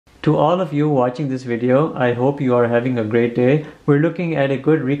To all of you watching this video, I hope you are having a great day. We're looking at a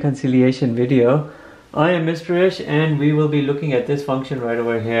good reconciliation video. I am Mr. Ish and we will be looking at this function right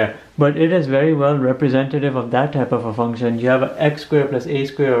over here. But it is very well representative of that type of a function. You have a x squared plus a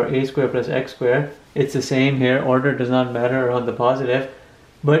squared or a squared plus x squared. It's the same here. Order does not matter around the positive.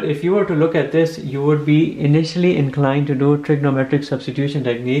 But if you were to look at this, you would be initially inclined to do trigonometric substitution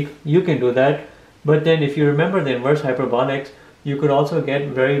technique. You can do that. But then if you remember the inverse hyperbolics, you could also get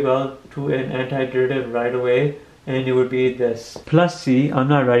very well to an antiderivative right away, and it would be this plus c. I'm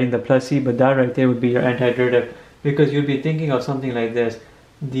not writing the plus c, but that right there would be your antiderivative, because you'd be thinking of something like this.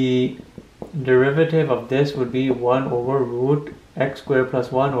 The derivative of this would be 1 over root x squared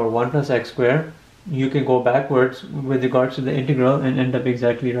plus 1 or 1 plus x squared. You can go backwards with regards to the integral and end up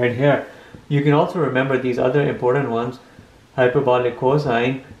exactly right here. You can also remember these other important ones, hyperbolic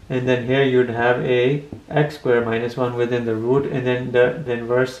cosine, and then here you'd have a x squared minus 1 within the root, and then the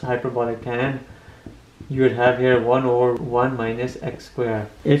inverse hyperbolic tan, you would have here 1 over 1 minus x squared.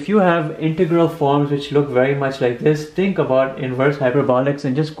 If you have integral forms which look very much like this, think about inverse hyperbolics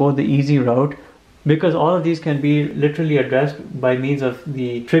and just go the easy route, because all of these can be literally addressed by means of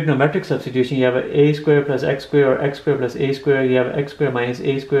the trigonometric substitution. You have a squared plus x squared or x squared plus a squared, you have x squared minus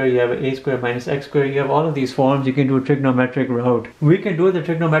a squared, you have a squared minus x squared, you have all of these forms. You can do a trigonometric route. We can do the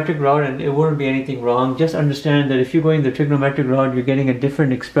trigonometric route and it wouldn't be anything wrong. Just understand that if you're going the trigonometric route, you're getting a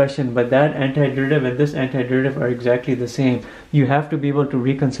different expression, but that antiderivative and this antiderivative are exactly the same. You have to be able to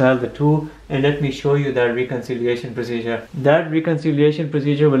reconcile the two, and let me show you that reconciliation procedure. That reconciliation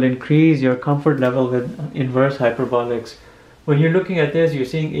procedure will increase your comfort level with inverse hyperbolics. When you're looking at this, you're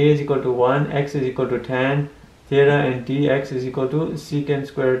seeing a is equal to 1, x is equal to tan theta, and dx is equal to secant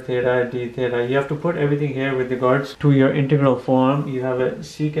squared theta d theta. You have to put everything here with regards to your integral form. You have a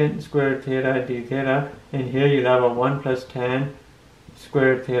secant squared theta d theta, and here you'll have a 1 plus tan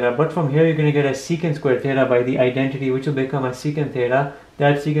squared theta. But from here you're going to get a secant squared theta by the identity, which will become a secant theta.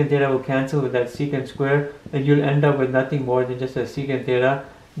 That secant theta will cancel with that secant square, and you'll end up with nothing more than just a secant theta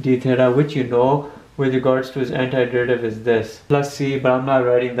d theta, which you know with regards to its antiderivative is this plus c, but I'm not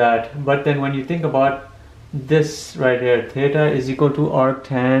writing that. But then when you think about this right here, theta is equal to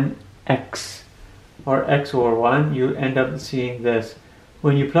arctan x or x over 1, you end up seeing this.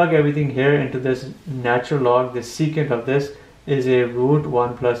 When you plug everything here into this natural log, the secant of this is a root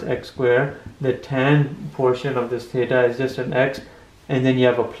 1 plus x squared. The tan portion of this theta is just an x, and then you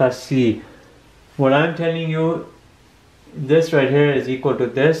have a plus c. What I'm telling you, this right here is equal to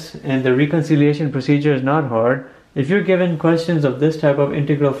this, and the reconciliation procedure is not hard. If you're given questions of this type of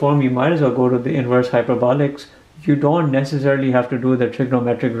integral form, you might as well go to the inverse hyperbolics. You don't necessarily have to do the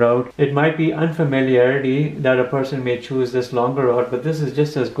trigonometric route. It might be unfamiliarity that a person may choose this longer route, but this is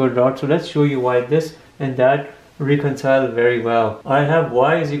just as good route. So let's show you why this and that reconcile very well. I have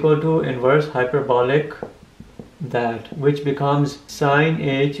y is equal to inverse hyperbolic that, which becomes sine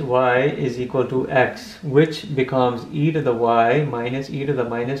hy is equal to x, which becomes e to the y minus e to the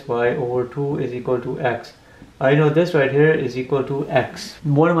minus y over 2 is equal to x. I know this right here is equal to x.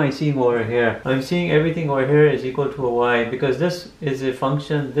 What am I seeing over here? I'm seeing everything over here is equal to a y, because this is a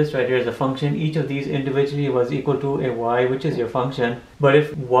function, this right here is a function. Each of these individually was equal to a y, which is your function. But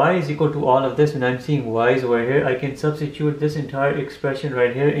if y is equal to all of this, and I'm seeing y's over here, I can substitute this entire expression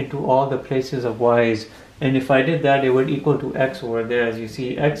right here into all the places of y's. And if I did that, it would equal to x over there. As you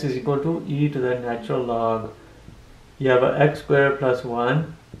see, x is equal to e to the natural log. You have a x squared plus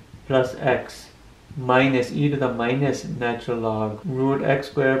 1 plus x minus e to the minus natural log root x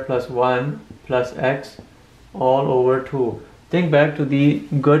squared plus 1 plus x all over 2. Think back to the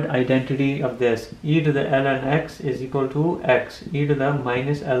good identity of this. E to the ln x is equal to x. E to the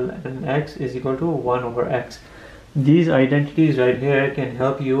minus ln x is equal to 1 over x. These identities right here can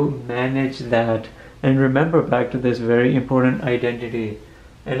help you manage that. And remember back to this very important identity.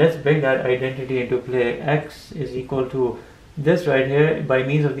 And let's bring that identity into play. X is equal to this right here. By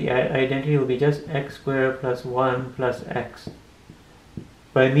means of the identity will be just x squared plus 1 plus x.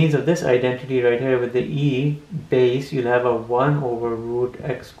 By means of this identity right here with the e base, you'll have a 1 over root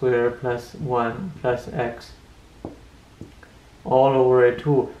x squared plus 1 plus x all over a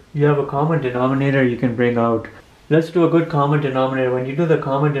 2. You have a common denominator you can bring out. Let's do a good common denominator. When you do the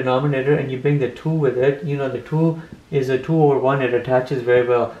common denominator and you bring the 2 with it, you know the 2 is a 2 over 1, it attaches very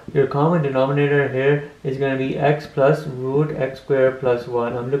well. Your common denominator here is going to be x plus root x squared plus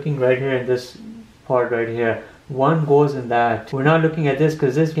 1. I'm looking right here in this part right here. 1 goes in that. We're not looking at this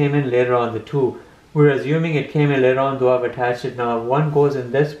because this came in later on, the 2. We're assuming it came in later on, though I've attached it now. 1 goes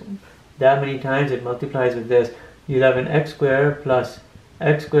in this that many times, it multiplies with this. You'll have an x squared plus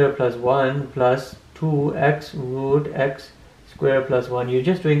 1 plus 2x root x square plus 1. You're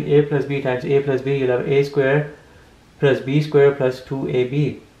just doing a plus b times a plus b. You'll have a square plus b square plus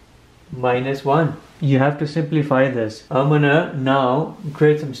 2ab minus 1. You have to simplify this. I'm gonna now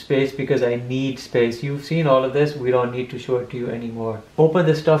create some space because I need space. You've seen all of this. We don't need to show it to you anymore. Open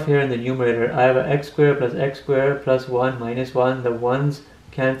the stuff here in the numerator. I have a x square plus 1 minus 1. The 1's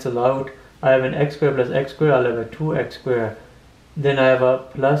cancel out. I have an x square plus x square. I'll have a 2x square. Then I have a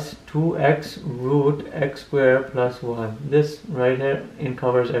plus 2x root x square plus 1. This right here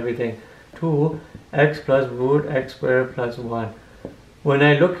covers everything. 2x plus root x square plus 1. When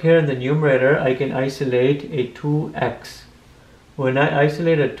I look here in the numerator, I can isolate a 2x. When I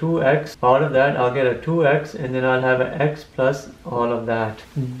isolate a 2x, out of that I'll get a 2x, and then I'll have an x plus all of that.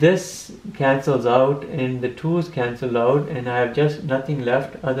 This cancels out and the 2's cancel out, and I have just nothing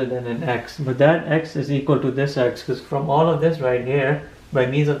left other than an x. But that x is equal to this x, because from all of this right here, by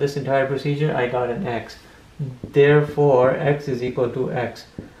means of this entire procedure, I got an x. Therefore, x is equal to x.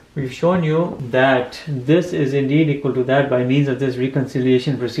 We've shown you that this is indeed equal to that by means of this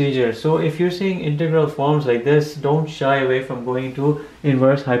reconciliation procedure. So if you're seeing integral forms like this, don't shy away from going to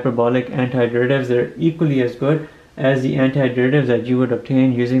inverse hyperbolic antiderivatives. They're equally as good as the antiderivatives that you would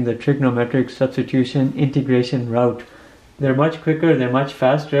obtain using the trigonometric substitution integration route. They're much quicker, they're much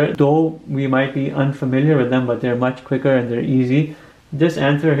faster, though we might be unfamiliar with them, but they're much quicker and they're easy. This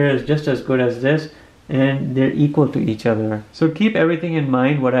answer here is just as good as this, and they're equal to each other. So keep everything in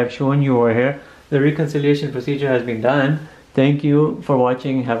mind what I've shown you over here. The reconciliation procedure has been done. Thank you for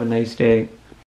watching. Have a nice day.